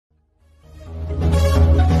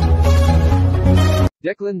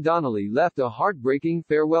Dec Donnelly left a heartbreaking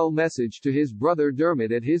farewell message to his brother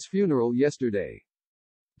Dermott at his funeral yesterday.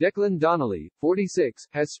 Dec Donnelly, 46,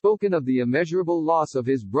 has spoken of the immeasurable loss of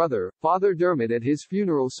his brother, Father Dermott at his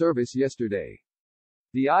funeral service yesterday.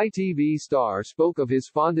 The ITV star spoke of his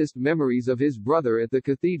fondest memories of his brother at the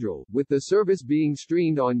cathedral, with the service being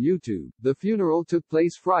streamed on YouTube. The funeral took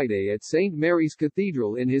place Friday at St. Mary's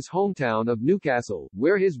Cathedral in his hometown of Newcastle,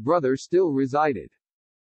 where his brother still resided.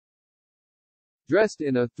 Dressed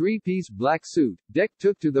in a three-piece black suit, Dec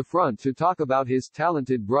took to the front to talk about his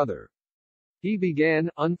talented brother. He began,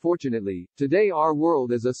 "Unfortunately, today our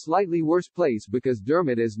world is a slightly worse place because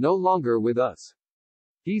Dermott is no longer with us.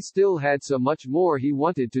 He still had so much more he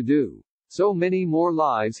wanted to do. So many more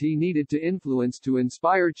lives he needed to influence to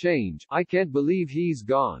inspire change. I can't believe he's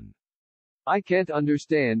gone. I can't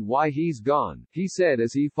understand why he's gone," he said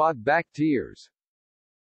as he fought back tears.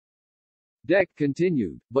 Dec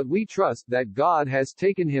continued, "But we trust that God has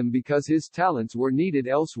taken him because his talents were needed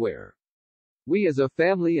elsewhere. We as a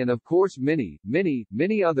family and of course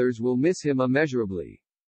many others will miss him immeasurably.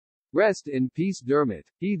 Rest in peace, Dermott."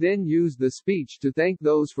 He then used the speech to thank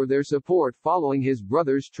those for their support following his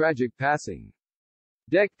brother's tragic passing.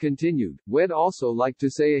 Dec continued, "We'd also like to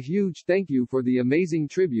say a huge thank you for the amazing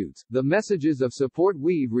tributes. The messages of support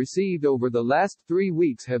we've received over the last 3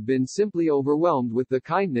 weeks have been simply overwhelmed with the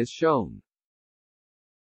kindness shown."